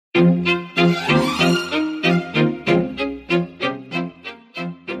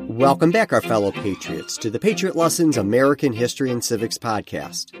Welcome back, our fellow patriots, to the Patriot Lessons American History and Civics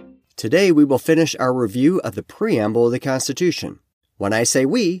podcast. Today, we will finish our review of the preamble of the Constitution. When I say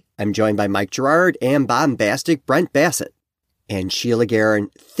we, I'm joined by Mike Gerard and bombastic Brent Bassett. And Sheila Guerin,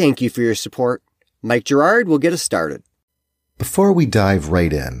 thank you for your support. Mike Gerard will get us started. Before we dive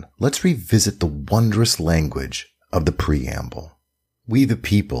right in, let's revisit the wondrous language of the preamble. We the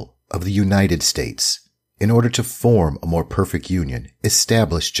people of the United States, in order to form a more perfect union,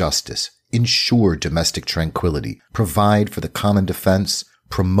 establish justice, ensure domestic tranquility, provide for the common defense,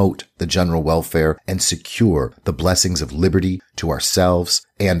 promote the general welfare, and secure the blessings of liberty to ourselves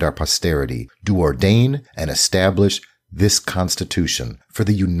and our posterity, do ordain and establish this Constitution for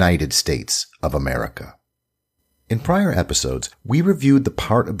the United States of America. In prior episodes, we reviewed the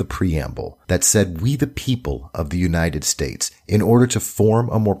part of the preamble that said we the people of the United States, in order to form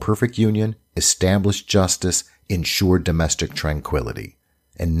a more perfect union, establish justice, ensure domestic tranquility.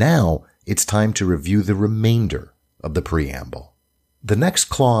 And now it's time to review the remainder of the preamble. The next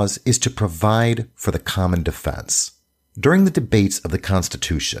clause is to provide for the common defense. During the debates of the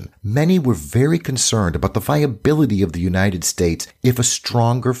Constitution, many were very concerned about the viability of the United States if a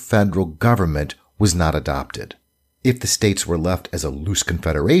stronger federal government was not adopted. If the states were left as a loose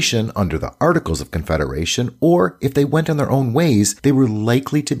confederation under the Articles of Confederation, or if they went on their own ways, they were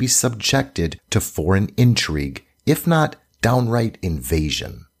likely to be subjected to foreign intrigue, if not downright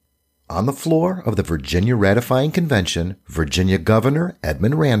invasion. On the floor of the Virginia Ratifying Convention, Virginia Governor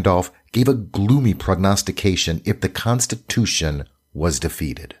Edmund Randolph gave a gloomy prognostication if the Constitution was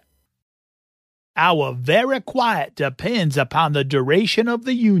defeated. Our very quiet depends upon the duration of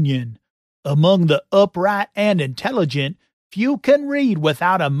the Union. Among the upright and intelligent, few can read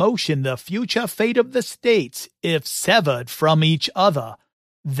without emotion the future fate of the states if severed from each other.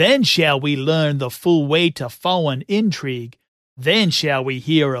 Then shall we learn the full weight of foreign intrigue. Then shall we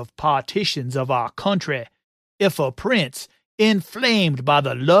hear of partitions of our country. If a prince, inflamed by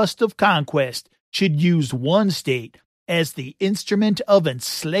the lust of conquest, should use one state as the instrument of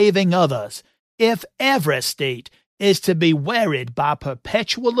enslaving others, if every state is to be worried by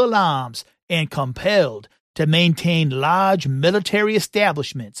perpetual alarms and compelled to maintain large military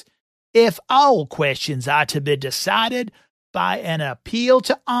establishments, if all questions are to be decided by an appeal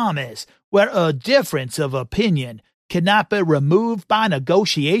to armies where a difference of opinion cannot be removed by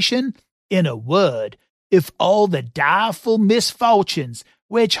negotiation, in a word, if all the direful misfortunes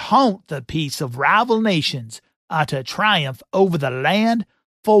which haunt the peace of rival nations are to triumph over the land,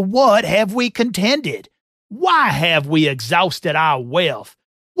 for what have we contended? Why have we exhausted our wealth?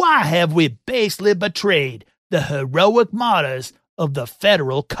 Why have we basely betrayed the heroic martyrs of the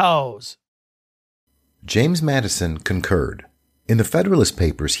federal cause? James Madison concurred. In the Federalist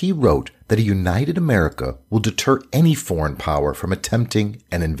Papers, he wrote that a united America will deter any foreign power from attempting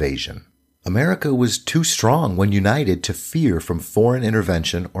an invasion. America was too strong when united to fear from foreign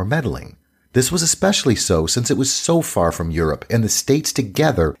intervention or meddling. This was especially so since it was so far from Europe and the states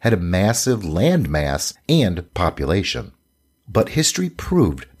together had a massive land mass and population. But history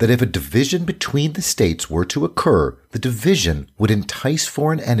proved that if a division between the states were to occur, the division would entice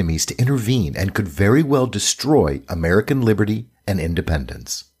foreign enemies to intervene and could very well destroy American liberty and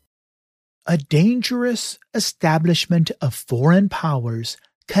independence. A dangerous establishment of foreign powers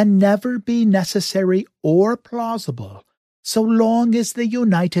can never be necessary or plausible so long as the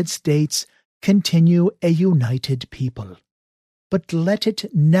United States continue a united people. But let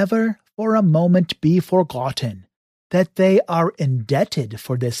it never for a moment be forgotten that they are indebted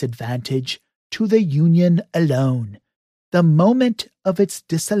for this advantage to the Union alone. The moment of its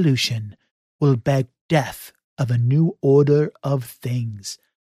dissolution will beg death of a new order of things.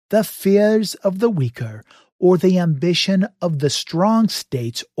 The fears of the weaker or the ambition of the strong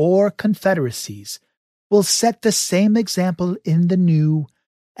states or confederacies will set the same example in the new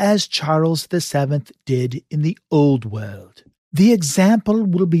as Charles VII did in the Old World. The example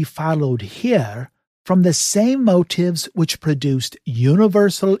will be followed here from the same motives which produced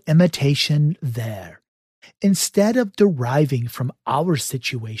universal imitation there. Instead of deriving from our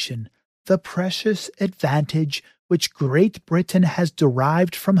situation the precious advantage which Great Britain has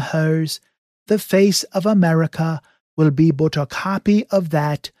derived from hers, the face of America will be but a copy of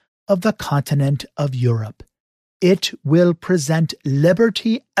that of the continent of Europe. It will present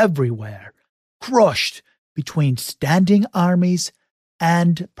liberty everywhere, crushed between standing armies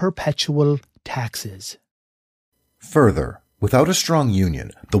and perpetual taxes. Further, without a strong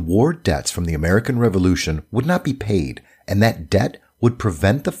union, the war debts from the American Revolution would not be paid, and that debt would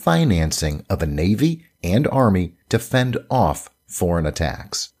prevent the financing of a navy and army to fend off foreign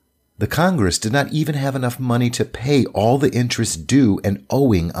attacks. The Congress did not even have enough money to pay all the interest due and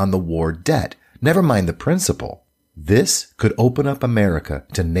owing on the war debt, never mind the principal. This could open up America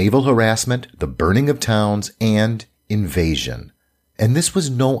to naval harassment, the burning of towns, and invasion. And this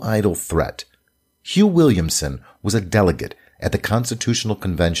was no idle threat. Hugh Williamson was a delegate at the Constitutional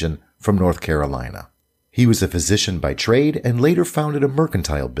Convention from North Carolina. He was a physician by trade and later founded a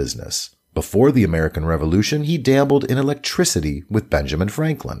mercantile business. Before the American Revolution, he dabbled in electricity with Benjamin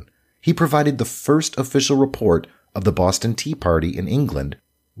Franklin. He provided the first official report of the Boston Tea Party in England,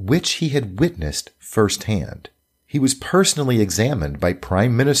 which he had witnessed firsthand. He was personally examined by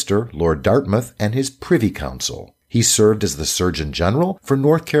Prime Minister Lord Dartmouth and his Privy Council. He served as the Surgeon General for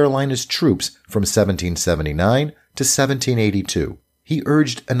North Carolina's troops from 1779 to 1782. He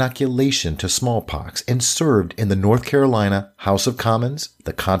urged inoculation to smallpox and served in the North Carolina House of Commons,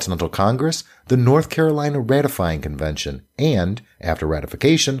 the Continental Congress, the North Carolina Ratifying Convention, and, after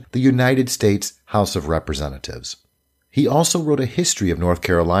ratification, the United States House of Representatives. He also wrote a history of North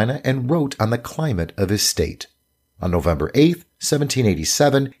Carolina and wrote on the climate of his state. On November 8,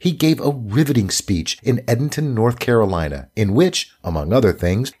 1787, he gave a riveting speech in Edenton, North Carolina, in which, among other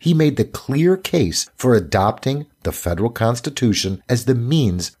things, he made the clear case for adopting the federal Constitution as the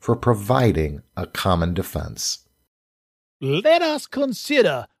means for providing a common defense. Let us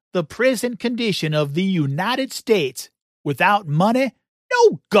consider the present condition of the United States. Without money,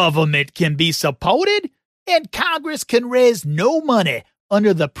 no government can be supported, and Congress can raise no money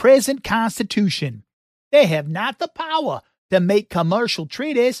under the present Constitution. They have not the power to make commercial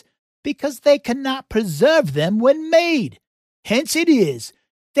treaties because they cannot preserve them when made. Hence it is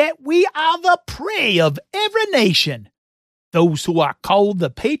that we are the prey of every nation. Those who are called the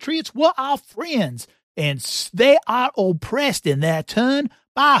patriots were our friends, and they are oppressed in their turn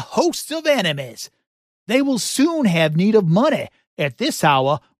by hosts of enemies. They will soon have need of money. At this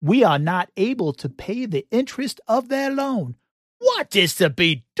hour, we are not able to pay the interest of their loan. What is to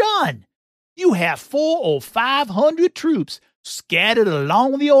be done? You have 400 or 500 troops scattered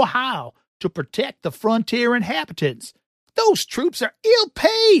along the Ohio to protect the frontier inhabitants. Those troops are ill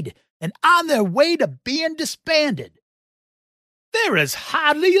paid and on their way to being disbanded. There is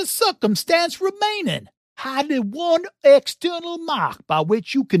hardly a circumstance remaining, hardly one external mark by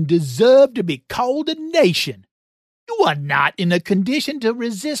which you can deserve to be called a nation. You are not in a condition to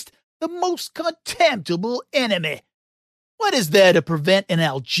resist the most contemptible enemy. What is there to prevent an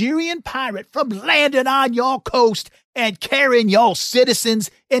Algerian pirate from landing on your coast and carrying your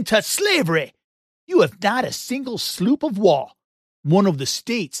citizens into slavery? You have not a single sloop of war. One of the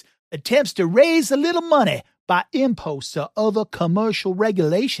states attempts to raise a little money by imposts or other commercial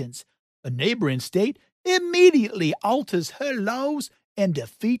regulations. A neighboring state immediately alters her laws and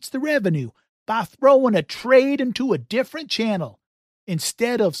defeats the revenue by throwing a trade into a different channel.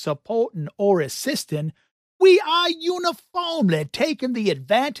 Instead of supporting or assisting, we are uniformly taking the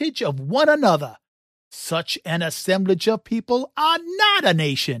advantage of one another. Such an assemblage of people are not a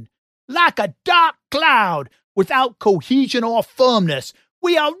nation. Like a dark cloud, without cohesion or firmness,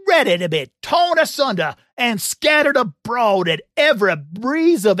 we are ready to be torn asunder and scattered abroad at every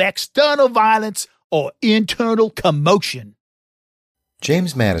breeze of external violence or internal commotion.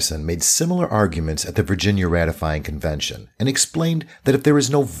 James Madison made similar arguments at the Virginia Ratifying Convention and explained that if there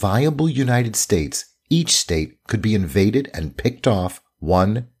is no viable United States, each state could be invaded and picked off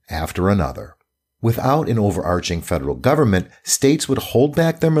one after another. Without an overarching federal government, states would hold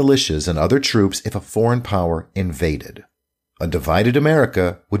back their militias and other troops if a foreign power invaded. A divided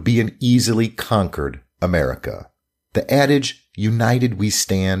America would be an easily conquered America. The adage, united we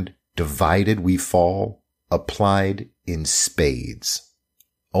stand, divided we fall, applied in spades.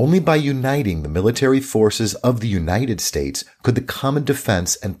 Only by uniting the military forces of the United States could the common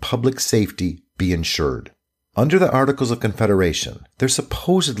defense and public safety be ensured. Under the Articles of Confederation, there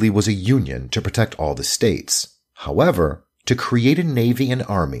supposedly was a union to protect all the states. However, to create a navy and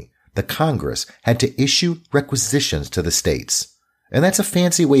army, the Congress had to issue requisitions to the states. And that's a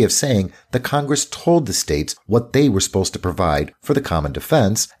fancy way of saying the Congress told the states what they were supposed to provide for the common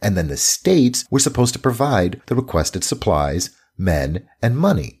defense, and then the states were supposed to provide the requested supplies, men, and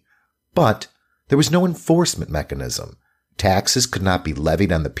money. But there was no enforcement mechanism. Taxes could not be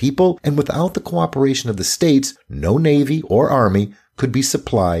levied on the people, and without the cooperation of the states, no navy or army could be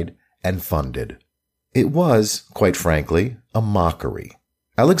supplied and funded. It was, quite frankly, a mockery.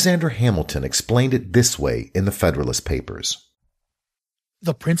 Alexander Hamilton explained it this way in the Federalist Papers.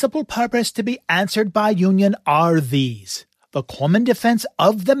 The principal purpose to be answered by union are these: the common defense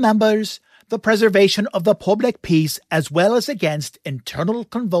of the members, the preservation of the public peace as well as against internal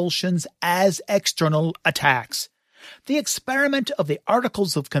convulsions as external attacks, The experiment of the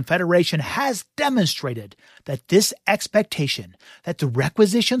Articles of Confederation has demonstrated that this expectation that the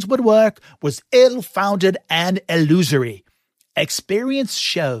requisitions would work was ill-founded and illusory. Experience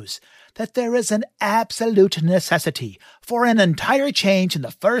shows that there is an absolute necessity for an entire change in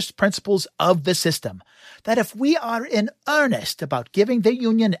the first principles of the system, that if we are in earnest about giving the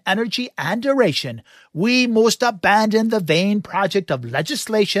Union energy and duration, we must abandon the vain project of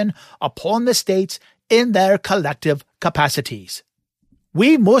legislation upon the states in their collective capacities.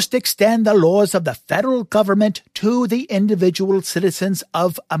 We must extend the laws of the federal government to the individual citizens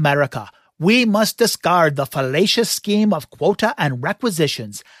of America. We must discard the fallacious scheme of quota and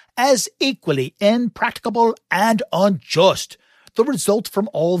requisitions as equally impracticable and unjust. The result from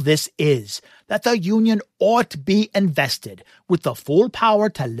all this is that the Union ought to be invested with the full power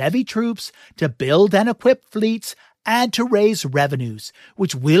to levy troops, to build and equip fleets, and to raise revenues,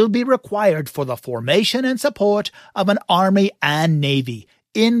 which will be required for the formation and support of an army and navy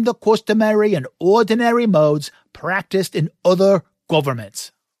in the customary and ordinary modes practiced in other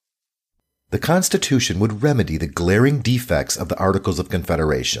governments. The Constitution would remedy the glaring defects of the Articles of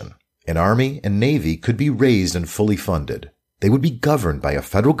Confederation. An army and navy could be raised and fully funded. They would be governed by a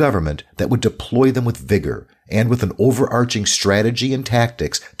federal government that would deploy them with vigor and with an overarching strategy and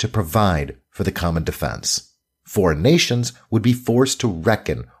tactics to provide for the common defense. Foreign nations would be forced to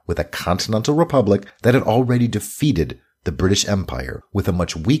reckon with a continental republic that had already defeated the British Empire with a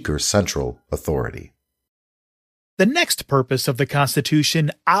much weaker central authority. The next purpose of the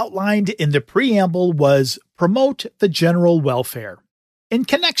Constitution outlined in the preamble was promote the general welfare. In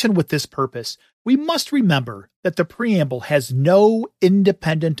connection with this purpose, we must remember that the preamble has no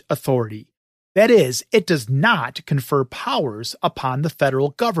independent authority. That is, it does not confer powers upon the federal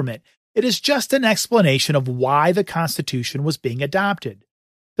government. It is just an explanation of why the Constitution was being adopted.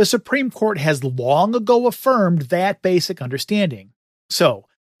 The Supreme Court has long ago affirmed that basic understanding. So,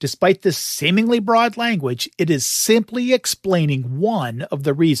 despite this seemingly broad language, it is simply explaining one of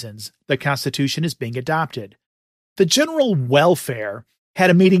the reasons the Constitution is being adopted. The general welfare had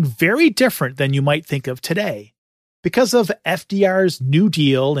a meaning very different than you might think of today. Because of FDR's New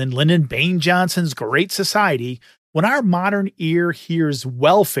Deal and Lyndon Baines Johnson's Great Society, when our modern ear hears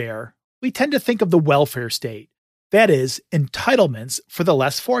welfare, we tend to think of the welfare state. That is, entitlements for the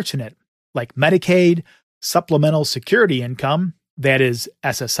less fortunate, like Medicaid, Supplemental Security Income, that is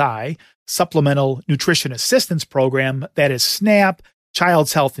SSI, Supplemental Nutrition Assistance Program, that is SNAP,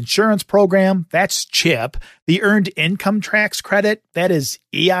 Child's Health Insurance Program, that's CHIP, the Earned Income Tax Credit, that is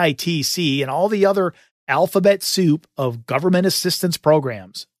EITC, and all the other alphabet soup of government assistance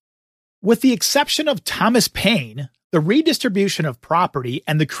programs. With the exception of Thomas Paine, the redistribution of property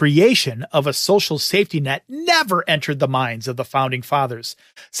and the creation of a social safety net never entered the minds of the Founding Fathers.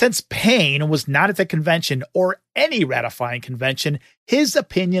 Since Paine was not at the convention or any ratifying convention, his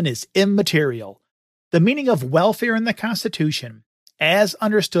opinion is immaterial. The meaning of welfare in the Constitution, as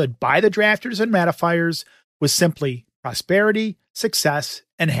understood by the drafters and ratifiers, was simply prosperity, success,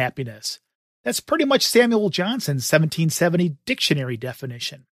 and happiness. That's pretty much Samuel Johnson's 1770 dictionary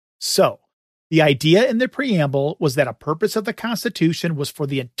definition. So, the idea in the preamble was that a purpose of the Constitution was for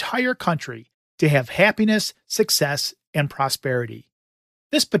the entire country to have happiness, success, and prosperity.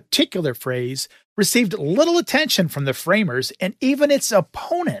 This particular phrase received little attention from the framers and even its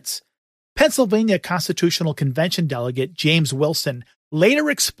opponents. Pennsylvania Constitutional Convention delegate James Wilson later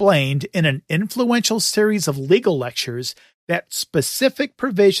explained in an influential series of legal lectures that specific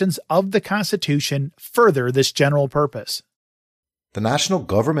provisions of the Constitution further this general purpose. The national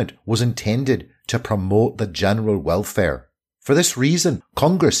government was intended to promote the general welfare. For this reason,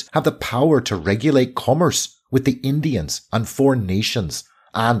 Congress had the power to regulate commerce with the Indians and foreign nations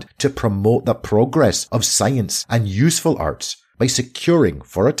and to promote the progress of science and useful arts by securing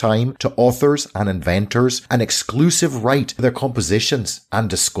for a time to authors and inventors an exclusive right to their compositions and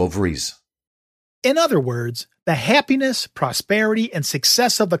discoveries. In other words, the happiness, prosperity, and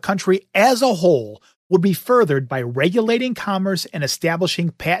success of the country as a whole would be furthered by regulating commerce and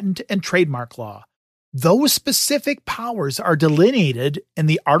establishing patent and trademark law. Those specific powers are delineated in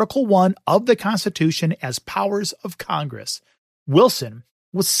the Article 1 of the Constitution as powers of Congress. Wilson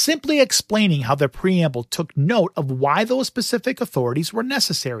was simply explaining how the preamble took note of why those specific authorities were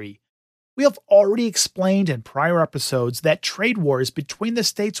necessary. We have already explained in prior episodes that trade wars between the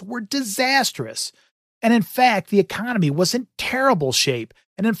states were disastrous, and in fact, the economy was in terrible shape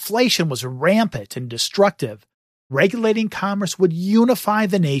and inflation was rampant and destructive. Regulating commerce would unify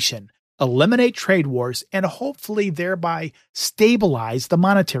the nation, eliminate trade wars, and hopefully thereby stabilize the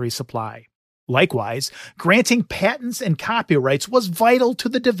monetary supply. Likewise, granting patents and copyrights was vital to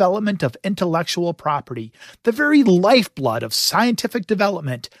the development of intellectual property, the very lifeblood of scientific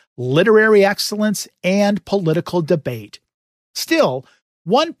development, literary excellence, and political debate. Still,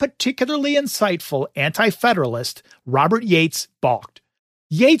 one particularly insightful anti-federalist, Robert Yates, balked.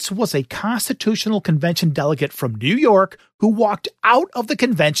 Yates was a Constitutional Convention delegate from New York who walked out of the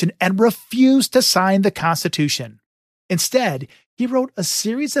convention and refused to sign the Constitution. Instead, he wrote a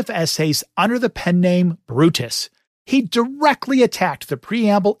series of essays under the pen name Brutus. He directly attacked the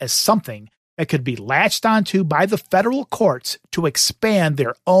preamble as something that could be latched onto by the federal courts to expand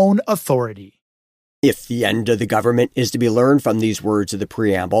their own authority. If the end of the government is to be learned from these words of the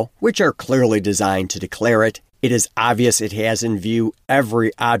preamble, which are clearly designed to declare it, it is obvious it has in view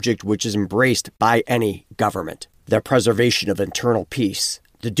every object which is embraced by any government: the preservation of internal peace,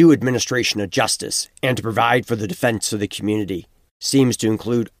 the due administration of justice, and to provide for the defense of the community. Seems to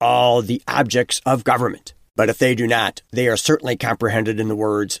include all the objects of government. But if they do not, they are certainly comprehended in the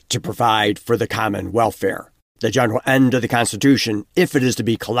words to provide for the common welfare. The general end of the Constitution, if it is to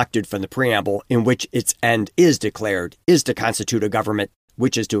be collected from the preamble in which its end is declared, is to constitute a government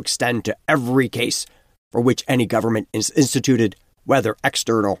which is to extend to every case for which any government is instituted, whether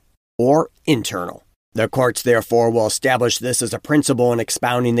external or internal. The courts, therefore, will establish this as a principle in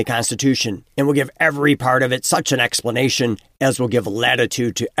expounding the Constitution, and will give every part of it such an explanation as will give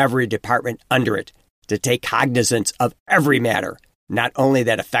latitude to every department under it to take cognizance of every matter, not only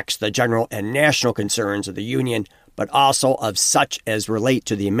that affects the general and national concerns of the Union, but also of such as relate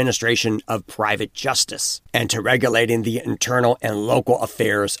to the administration of private justice, and to regulating the internal and local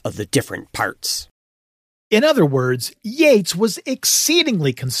affairs of the different parts. In other words, Yates was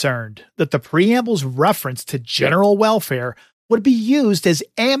exceedingly concerned that the preamble's reference to general welfare would be used as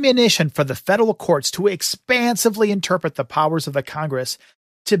ammunition for the federal courts to expansively interpret the powers of the Congress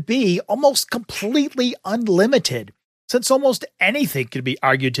to be almost completely unlimited, since almost anything could be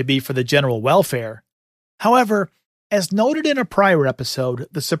argued to be for the general welfare. However, as noted in a prior episode,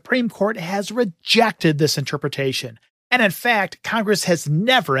 the Supreme Court has rejected this interpretation. And in fact, Congress has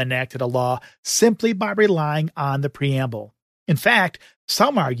never enacted a law simply by relying on the preamble. In fact,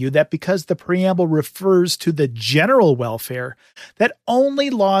 some argue that because the preamble refers to the general welfare, that only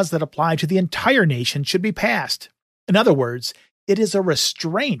laws that apply to the entire nation should be passed. In other words, it is a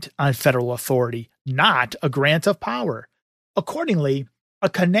restraint on federal authority, not a grant of power. Accordingly, a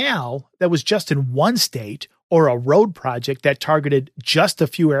canal that was just in one state or a road project that targeted just a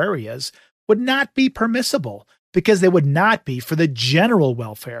few areas would not be permissible, because they would not be for the general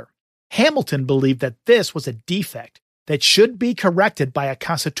welfare. Hamilton believed that this was a defect that should be corrected by a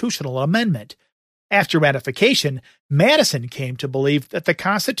constitutional amendment. After ratification, Madison came to believe that the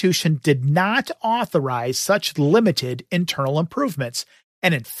Constitution did not authorize such limited internal improvements,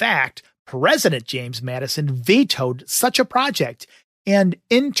 and in fact, President James Madison vetoed such a project and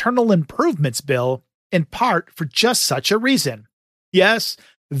internal improvements bill in part for just such a reason. Yes,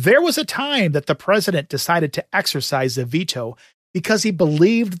 there was a time that the president decided to exercise the veto because he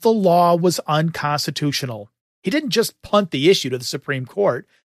believed the law was unconstitutional. He didn't just punt the issue to the Supreme Court,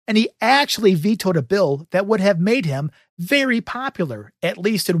 and he actually vetoed a bill that would have made him very popular, at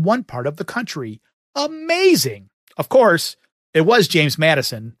least in one part of the country. Amazing! Of course, it was James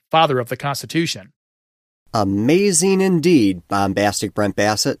Madison, father of the Constitution. Amazing indeed, bombastic Brent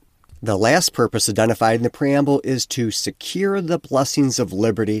Bassett. The last purpose identified in the preamble is to secure the blessings of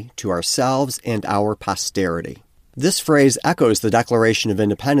liberty to ourselves and our posterity. This phrase echoes the Declaration of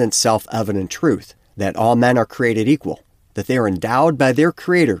Independence' self-evident truth that all men are created equal, that they are endowed by their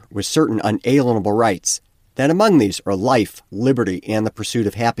Creator with certain unalienable rights, that among these are life, liberty, and the pursuit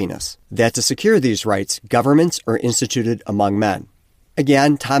of happiness, that to secure these rights, governments are instituted among men.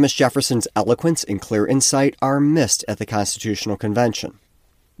 Again, Thomas Jefferson's eloquence and clear insight are missed at the Constitutional Convention.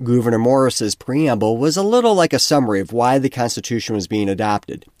 Gouverneur Morris's preamble was a little like a summary of why the Constitution was being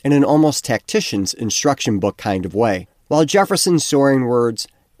adopted, in an almost tactician's instruction book kind of way, while Jefferson's soaring words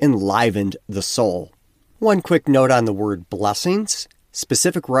enlivened the soul. One quick note on the word blessings.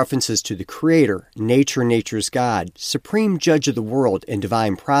 Specific references to the Creator, nature, nature's God, supreme judge of the world, and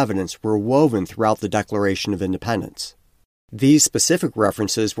divine providence were woven throughout the Declaration of Independence. These specific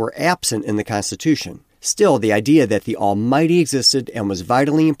references were absent in the Constitution. Still, the idea that the Almighty existed and was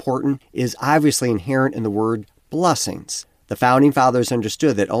vitally important is obviously inherent in the word blessings. The Founding Fathers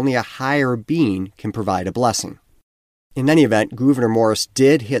understood that only a higher being can provide a blessing. In any event, Gouverneur Morris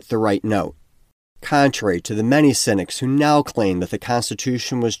did hit the right note. Contrary to the many cynics who now claim that the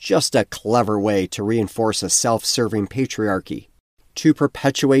Constitution was just a clever way to reinforce a self-serving patriarchy, to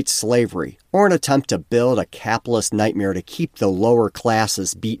perpetuate slavery, or an attempt to build a capitalist nightmare to keep the lower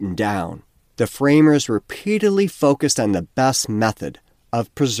classes beaten down. the framers repeatedly focused on the best method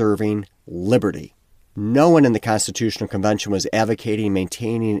of preserving liberty. No one in the Constitutional Convention was advocating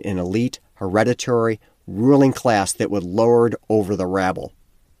maintaining an elite, hereditary, ruling class that would lord over the rabble.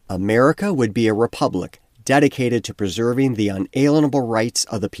 America would be a republic dedicated to preserving the unalienable rights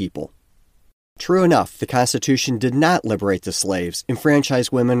of the people. True enough, the Constitution did not liberate the slaves,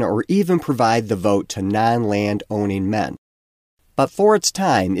 enfranchise women, or even provide the vote to non-land-owning men. But for its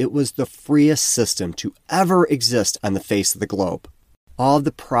time, it was the freest system to ever exist on the face of the globe. All of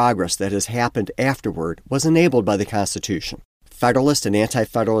the progress that has happened afterward was enabled by the Constitution. Federalists and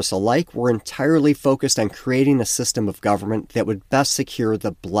Anti-Federalists alike were entirely focused on creating a system of government that would best secure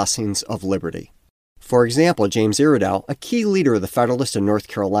the blessings of liberty. For example, James Iredell, a key leader of the Federalists in North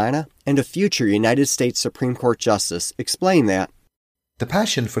Carolina and a future United States Supreme Court Justice, explained that the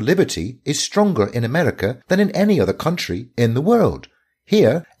passion for liberty is stronger in America than in any other country in the world.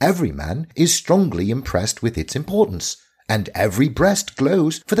 Here, every man is strongly impressed with its importance, and every breast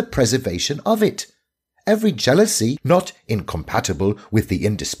glows for the preservation of it. Every jealousy not incompatible with the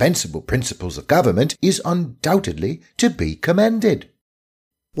indispensable principles of government is undoubtedly to be commended.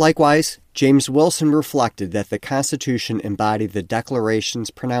 Likewise, James Wilson reflected that the Constitution embodied the Declaration's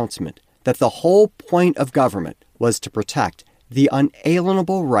pronouncement that the whole point of government was to protect the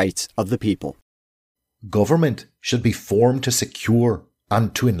unalienable rights of the people. Government should be formed to secure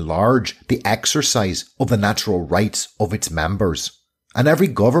and to enlarge the exercise of the natural rights of its members. And every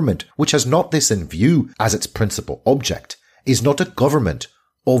government which has not this in view as its principal object is not a government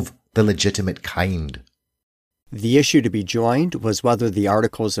of the legitimate kind. The issue to be joined was whether the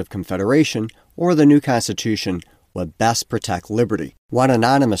Articles of Confederation or the new Constitution would best protect liberty. One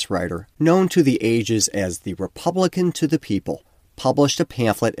anonymous writer, known to the ages as the Republican to the People, published a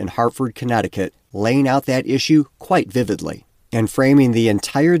pamphlet in Hartford, Connecticut, laying out that issue quite vividly and framing the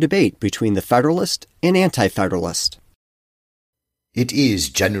entire debate between the Federalist and Anti-Federalist. It is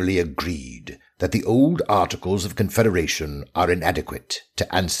generally agreed that the old Articles of Confederation are inadequate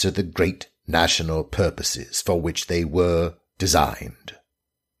to answer the great national purposes for which they were designed.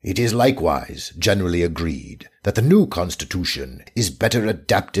 It is likewise generally agreed that the new Constitution is better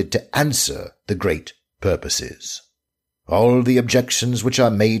adapted to answer the great purposes. All the objections which are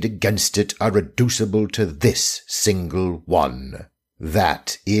made against it are reducible to this single one,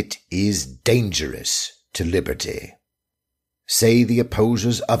 that it is dangerous to liberty. Say the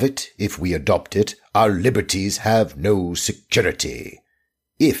opposers of it, if we adopt it, our liberties have no security.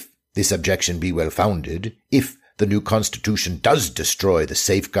 If this objection be well founded, if the new Constitution does destroy the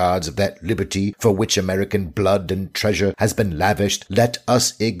safeguards of that liberty for which American blood and treasure has been lavished, let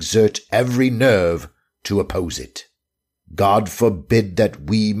us exert every nerve to oppose it. God forbid that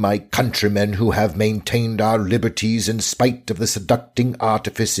we, my countrymen, who have maintained our liberties in spite of the seducting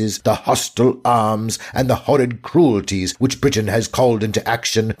artifices, the hostile arms, and the horrid cruelties which Britain has called into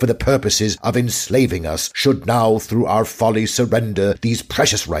action for the purposes of enslaving us, should now through our folly surrender these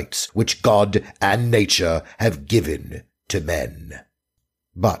precious rights which God and nature have given to men.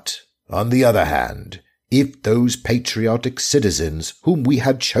 But, on the other hand, if those patriotic citizens whom we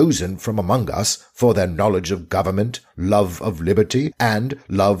have chosen from among us for their knowledge of government, love of liberty, and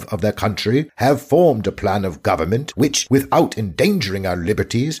love of their country, have formed a plan of government which, without endangering our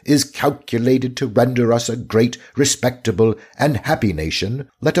liberties, is calculated to render us a great, respectable, and happy nation,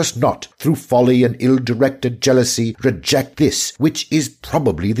 let us not, through folly and ill-directed jealousy, reject this, which is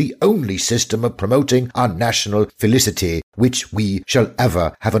probably the only system of promoting our national felicity which we shall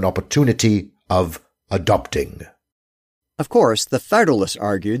ever have an opportunity of adopting. Of course, the Federalists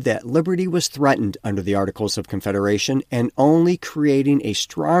argued that liberty was threatened under the Articles of Confederation, and only creating a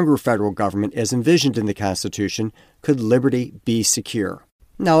stronger federal government as envisioned in the Constitution could liberty be secure.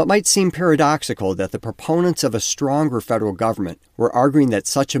 Now, it might seem paradoxical that the proponents of a stronger federal government were arguing that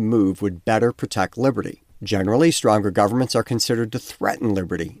such a move would better protect liberty. Generally, stronger governments are considered to threaten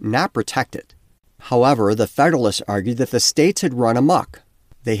liberty, not protect it. However, the Federalists argued that the states had run amok.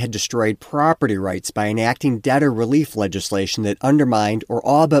 They had destroyed property rights by enacting debtor relief legislation that undermined or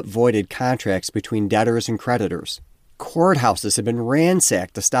all but voided contracts between debtors and creditors. Courthouses had been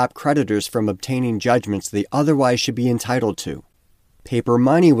ransacked to stop creditors from obtaining judgments they otherwise should be entitled to. Paper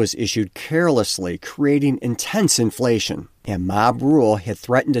money was issued carelessly, creating intense inflation, and mob rule had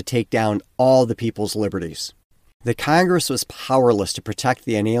threatened to take down all the people's liberties. The Congress was powerless to protect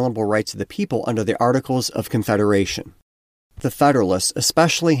the inalienable rights of the people under the Articles of Confederation. The Federalists,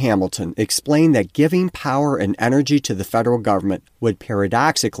 especially Hamilton, explained that giving power and energy to the federal government would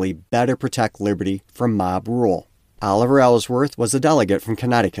paradoxically better protect liberty from mob rule. Oliver Ellsworth was a delegate from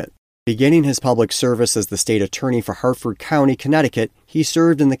Connecticut. Beginning his public service as the state attorney for Hartford County, Connecticut, he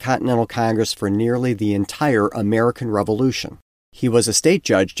served in the Continental Congress for nearly the entire American Revolution. He was a state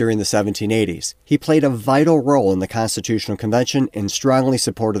judge during the 1780s. He played a vital role in the Constitutional Convention and strongly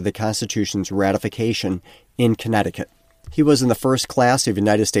supported the Constitution's ratification in Connecticut. He was in the first class of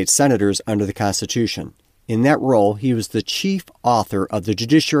United States Senators under the Constitution. In that role, he was the chief author of the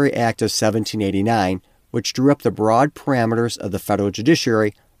Judiciary Act of 1789, which drew up the broad parameters of the federal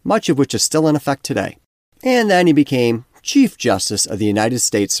judiciary, much of which is still in effect today. And then he became Chief Justice of the United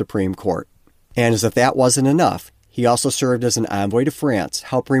States Supreme Court. And as if that wasn't enough, he also served as an envoy to France,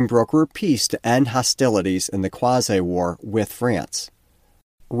 helping broker peace to end hostilities in the Quasi-War with France.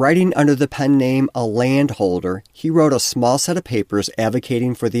 Writing under the pen name A Landholder, he wrote a small set of papers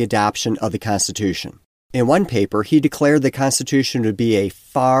advocating for the adoption of the Constitution. In one paper, he declared the Constitution would be a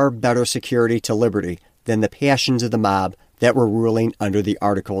far better security to liberty than the passions of the mob that were ruling under the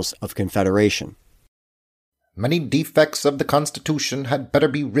Articles of Confederation. Many defects of the Constitution had better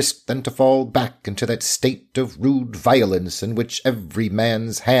be risked than to fall back into that state of rude violence in which every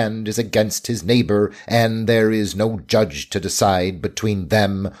man's hand is against his neighbor, and there is no judge to decide between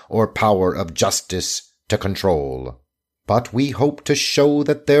them or power of justice to control. But we hope to show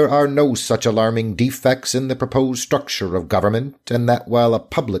that there are no such alarming defects in the proposed structure of government, and that while a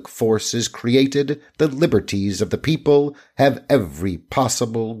public force is created, the liberties of the people have every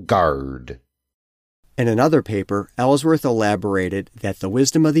possible guard. In another paper, Ellsworth elaborated that the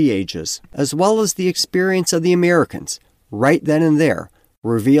wisdom of the ages, as well as the experience of the Americans, right then and there,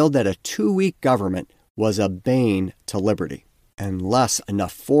 revealed that a too-weak government was a bane to liberty. Unless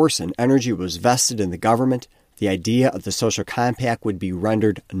enough force and energy was vested in the government, the idea of the social compact would be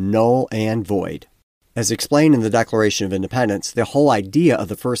rendered null and void. As explained in the Declaration of Independence, the whole idea of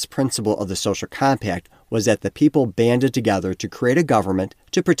the first principle of the social compact was that the people banded together to create a government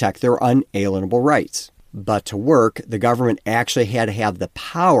to protect their unalienable rights. But to work, the government actually had to have the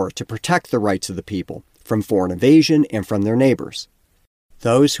power to protect the rights of the people from foreign invasion and from their neighbors.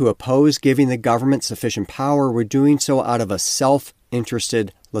 Those who opposed giving the government sufficient power were doing so out of a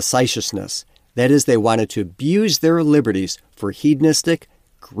self-interested licentiousness. That is, they wanted to abuse their liberties for hedonistic,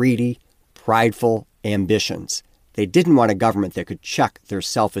 greedy, prideful ambitions. They didn't want a government that could check their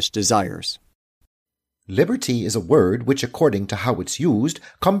selfish desires. Liberty is a word which, according to how it's used,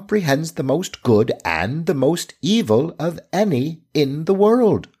 comprehends the most good and the most evil of any in the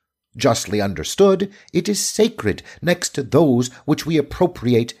world. Justly understood, it is sacred next to those which we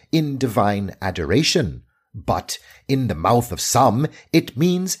appropriate in divine adoration. But in the mouth of some, it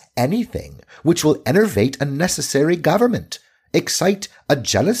means anything which will enervate a necessary government, excite a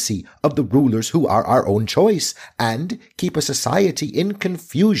jealousy of the rulers who are our own choice, and keep a society in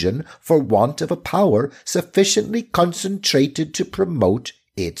confusion for want of a power sufficiently concentrated to promote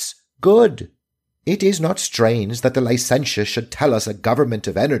its good. It is not strange that the licentious should tell us a government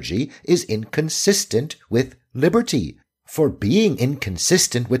of energy is inconsistent with liberty. For being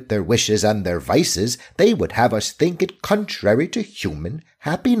inconsistent with their wishes and their vices, they would have us think it contrary to human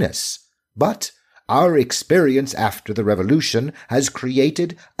happiness. But our experience after the Revolution has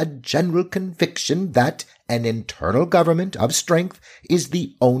created a general conviction that an internal government of strength is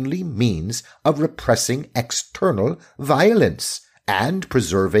the only means of repressing external violence and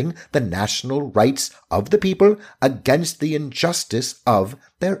preserving the national rights of the people against the injustice of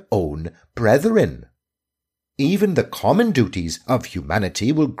their own brethren. Even the common duties of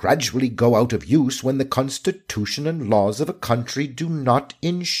humanity will gradually go out of use when the constitution and laws of a country do not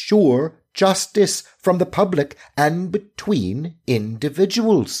ensure justice from the public and between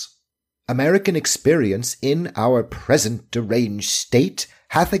individuals. American experience in our present deranged state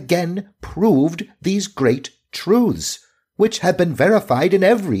hath again proved these great truths, which have been verified in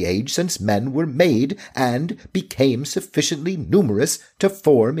every age since men were made and became sufficiently numerous to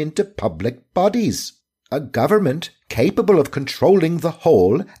form into public bodies. A government capable of controlling the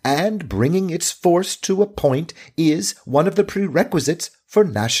whole and bringing its force to a point is one of the prerequisites for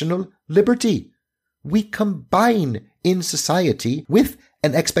national liberty. We combine in society with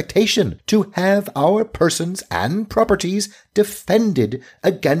an expectation to have our persons and properties defended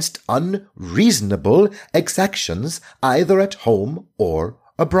against unreasonable exactions either at home or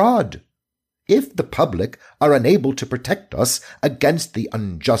abroad. If the public are unable to protect us against the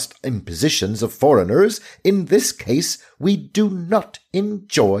unjust impositions of foreigners, in this case we do not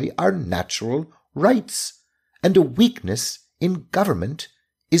enjoy our natural rights, and a weakness in government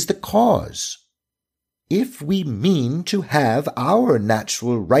is the cause. If we mean to have our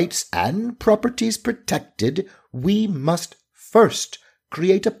natural rights and properties protected, we must first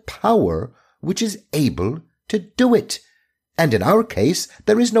create a power which is able to do it, And in our case,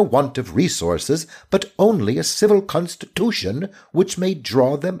 there is no want of resources, but only a civil constitution which may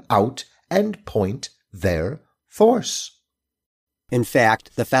draw them out and point their force. In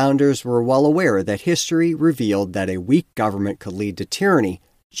fact, the founders were well aware that history revealed that a weak government could lead to tyranny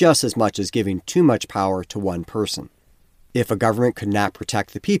just as much as giving too much power to one person. If a government could not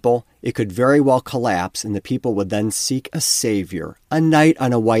protect the people, it could very well collapse, and the people would then seek a savior, a knight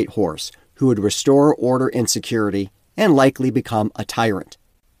on a white horse, who would restore order and security and likely become a tyrant.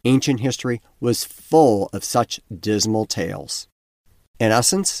 Ancient history was full of such dismal tales. In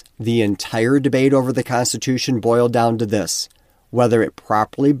essence, the entire debate over the Constitution boiled down to this: whether it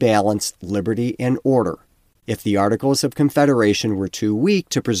properly balanced liberty and order. If the Articles of Confederation were too weak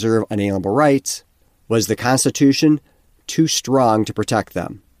to preserve unalienable rights, was the Constitution too strong to protect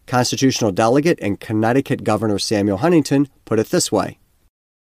them? Constitutional delegate and Connecticut Governor Samuel Huntington put it this way: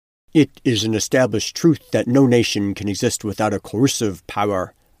 "It is an established truth that no nation can exist without a coercive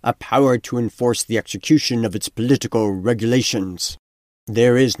power, a power to enforce the execution of its political regulations.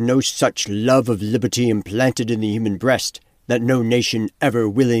 There is no such love of liberty implanted in the human breast that no nation ever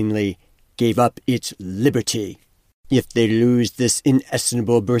willingly gave up its liberty. If they lose this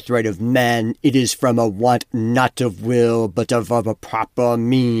inestimable birthright of man, it is from a want not of will, but of a proper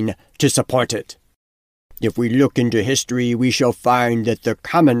mean to support it. If we look into history, we shall find that the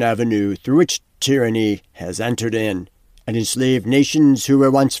common avenue through which tyranny has entered in, and enslaved nations who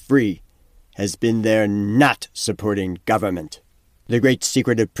were once free, has been their not supporting government. The great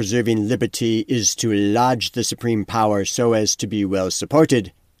secret of preserving liberty is to lodge the supreme power so as to be well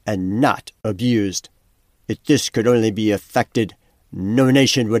supported and not abused. If this could only be effected, no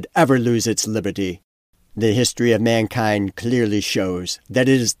nation would ever lose its liberty. The history of mankind clearly shows that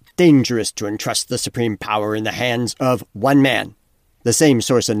it is dangerous to entrust the supreme power in the hands of one man. The same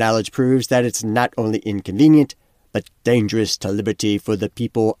source of knowledge proves that it's not only inconvenient, but dangerous to liberty for the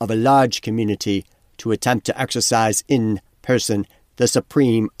people of a large community to attempt to exercise in person the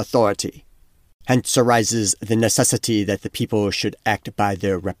supreme authority. Hence arises the necessity that the people should act by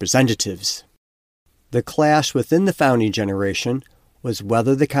their representatives." The clash within the founding generation was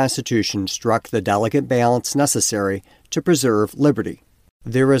whether the Constitution struck the delicate balance necessary to preserve liberty.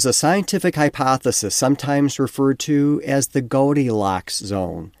 There is a scientific hypothesis sometimes referred to as the Goldilocks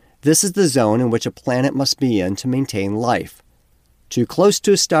zone. This is the zone in which a planet must be in to maintain life. Too close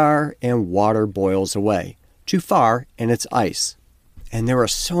to a star and water boils away. Too far and it's ice. And there are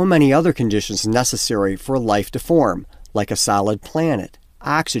so many other conditions necessary for life to form, like a solid planet,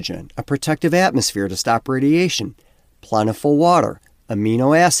 oxygen, a protective atmosphere to stop radiation, plentiful water,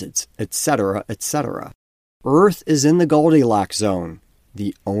 amino acids, etc., etc. Earth is in the Goldilocks zone,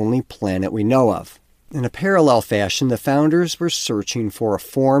 the only planet we know of. In a parallel fashion, the founders were searching for a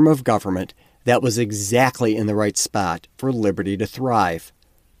form of government that was exactly in the right spot for liberty to thrive.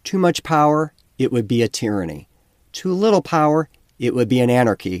 Too much power, it would be a tyranny. Too little power, it would be an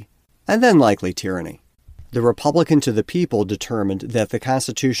anarchy, and then likely tyranny. The Republican to the People determined that the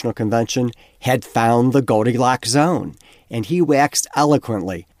Constitutional Convention had found the Goldilocks zone, and he waxed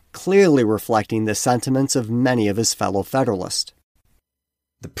eloquently, clearly reflecting the sentiments of many of his fellow Federalists.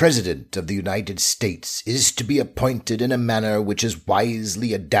 "The President of the United States is to be appointed in a manner which is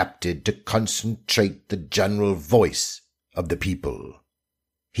wisely adapted to concentrate the general voice of the people.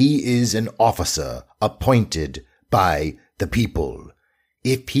 He is an officer appointed by the people.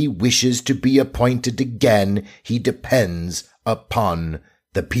 If he wishes to be appointed again, he depends upon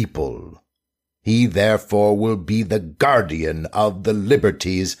the people. He therefore will be the guardian of the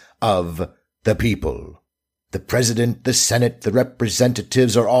liberties of the people. The President, the Senate, the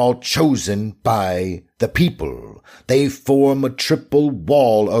Representatives are all chosen by the people. They form a triple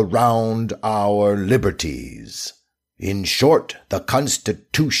wall around our liberties. In short, the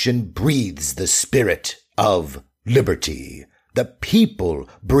Constitution breathes the spirit of liberty. The people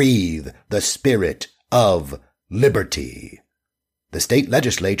breathe the spirit of liberty. The state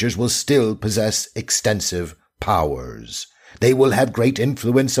legislatures will still possess extensive powers. They will have great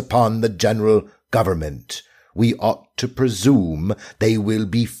influence upon the general government. We ought to presume they will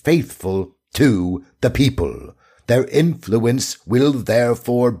be faithful to the people. Their influence will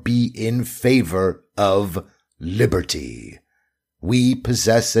therefore be in favor of liberty. We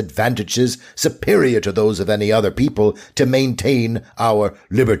possess advantages superior to those of any other people to maintain our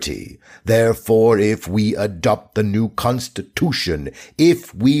liberty. Therefore, if we adopt the new Constitution,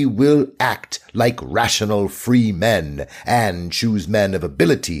 if we will act like rational free men and choose men of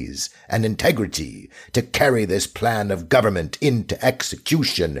abilities and integrity to carry this plan of government into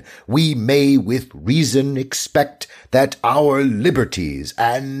execution, we may with reason expect that our liberties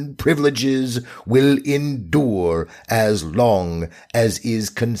and privileges will endure as long as is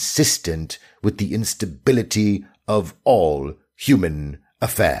consistent with the instability of all human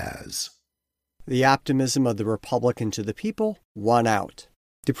affairs. The optimism of the Republican to the people won out.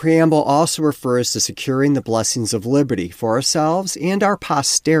 The preamble also refers to securing the blessings of liberty for ourselves and our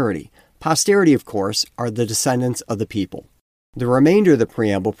posterity. Posterity, of course, are the descendants of the people. The remainder of the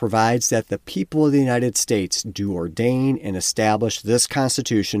preamble provides that the people of the United States do ordain and establish this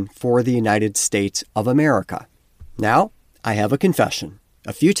Constitution for the United States of America. Now, I have a confession.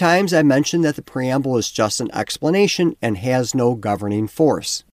 A few times I mentioned that the preamble is just an explanation and has no governing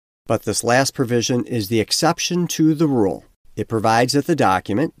force. But this last provision is the exception to the rule. It provides that the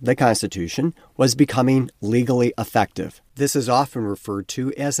document, the Constitution, was becoming legally effective. This is often referred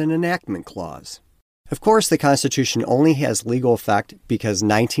to as an enactment clause. Of course, the Constitution only has legal effect because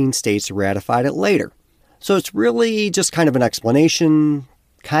 19 states ratified it later. So it's really just kind of an explanation,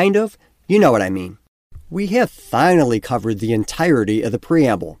 kind of. You know what I mean. We have finally covered the entirety of the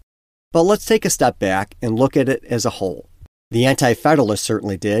preamble. But let's take a step back and look at it as a whole. The Anti-Federalists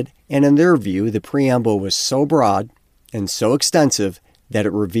certainly did, and in their view, the preamble was so broad and so extensive that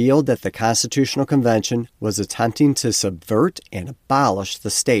it revealed that the Constitutional Convention was attempting to subvert and abolish the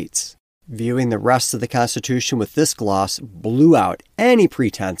states. Viewing the rest of the Constitution with this gloss blew out any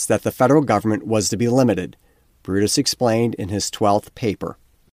pretense that the federal government was to be limited, Brutus explained in his 12th paper.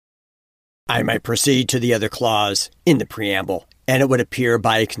 I might proceed to the other clause in the preamble, and it would appear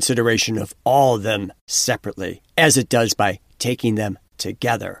by a consideration of all of them separately, as it does by taking them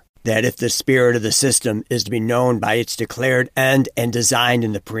together, that if the spirit of the system is to be known by its declared end and design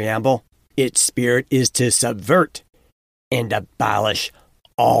in the preamble, its spirit is to subvert and abolish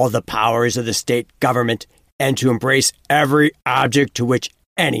all the powers of the state government and to embrace every object to which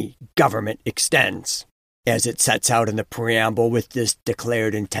any government extends. As it sets out in the preamble with this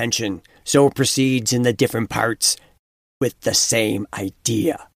declared intention, so it proceeds in the different parts with the same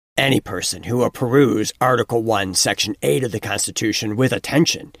idea. Any person who will peruse Article 1, Section 8 of the Constitution with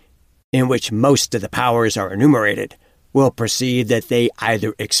attention, in which most of the powers are enumerated, will perceive that they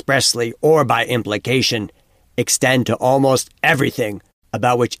either expressly or by implication extend to almost everything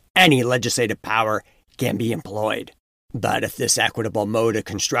about which any legislative power can be employed. But if this equitable mode of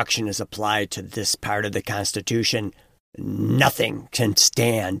construction is applied to this part of the Constitution, nothing can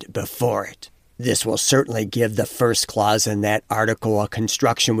stand before it. This will certainly give the first clause in that article a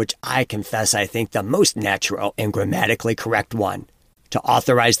construction which I confess I think the most natural and grammatically correct one, to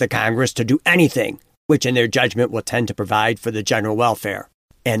authorize the Congress to do anything which in their judgment will tend to provide for the general welfare.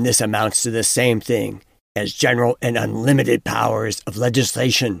 And this amounts to the same thing as general and unlimited powers of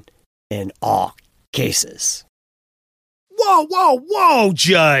legislation in all cases. Whoa,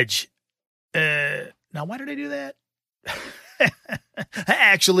 Judge! Now why did I do that?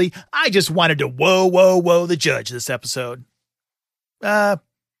 Actually, I just wanted to whoa the judge this episode. You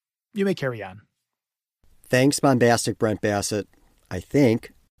may carry on. Thanks, bombastic Brent Bassett. I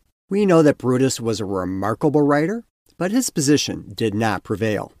think we know that Brutus was a remarkable writer, but his position did not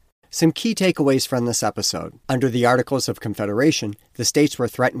prevail. Some key takeaways from this episode. Under the Articles of Confederation, the states were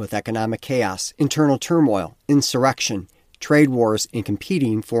threatened with economic chaos, internal turmoil, insurrection, trade wars, and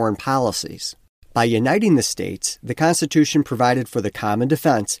competing foreign policies. By uniting the states, the Constitution provided for the common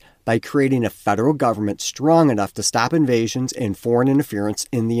defense by creating a federal government strong enough to stop invasions and foreign interference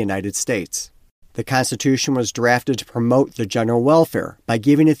in the United States. The Constitution was drafted to promote the general welfare by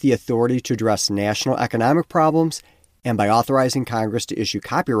giving it the authority to address national economic problems and by authorizing Congress to issue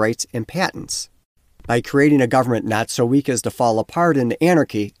copyrights and patents. By creating a government not so weak as to fall apart into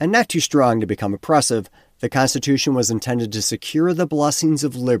anarchy and not too strong to become oppressive, the Constitution was intended to secure the blessings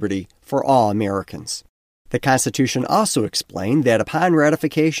of liberty for all Americans. The Constitution also explained that upon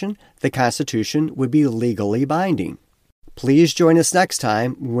ratification, the Constitution would be legally binding. Please join us next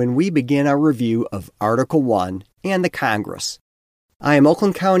time when we begin our review of Article 1 and the Congress. I am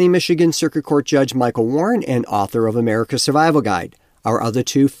Oakland County, Michigan Circuit Court Judge Michael Warren and author of America's Survival Guide. Our other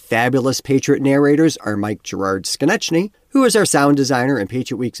two fabulous Patriot narrators are Mike Gerard Skonechny, who is our sound designer and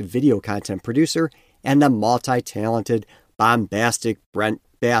Patriot Week's video content producer, and the multi-talented, bombastic Brent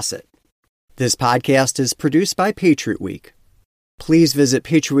Bassett. This podcast is produced by Patriot Week. Please visit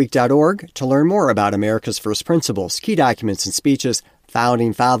patriotweek.org to learn more about America's first principles, key documents and speeches,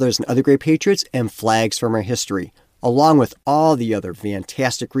 founding fathers and other great patriots, and flags from our history, along with all the other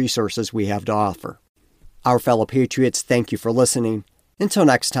fantastic resources we have to offer. Our fellow patriots, thank you for listening. Until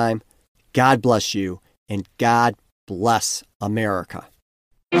next time, God bless you, and God bless America.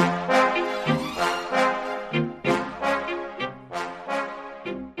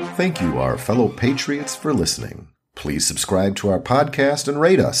 Thank you, our fellow patriots, for listening. Please subscribe to our podcast and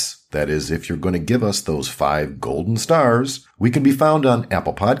rate us. That is, if you're going to give us those 5 golden stars. We can be found on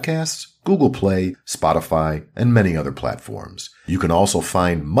Apple Podcasts, Google Play, Spotify, and many other platforms. You can also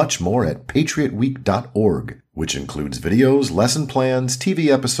find much more at patriotweek.org, which includes videos, lesson plans, TV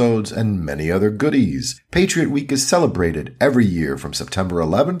episodes, and many other goodies. Patriot Week is celebrated every year from September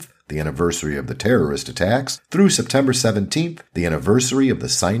 11th, the anniversary of the terrorist attacks, through September 17th, the anniversary of the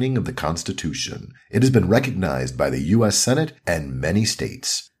signing of the Constitution. It has been recognized by the U.S. Senate and many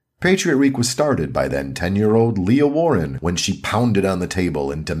states. Patriot Week was started by then 10-year-old Leah Warren when she pounded on the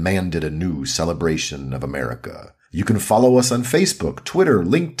table and demanded a new celebration of America. You can follow us on Facebook, Twitter,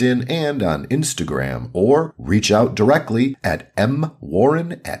 LinkedIn, and on Instagram, or reach out directly at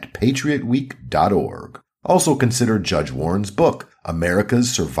mwarren@patriotweek.org. Also consider Judge Warren's book,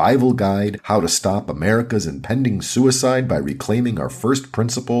 America's Survival Guide, How to Stop America's Impending Suicide by Reclaiming Our First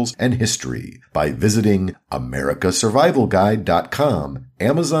Principles and History, by visiting americasurvivalguide.com,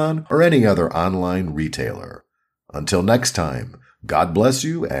 Amazon, or any other online retailer. Until next time, God bless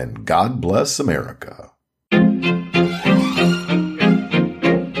you and God bless America.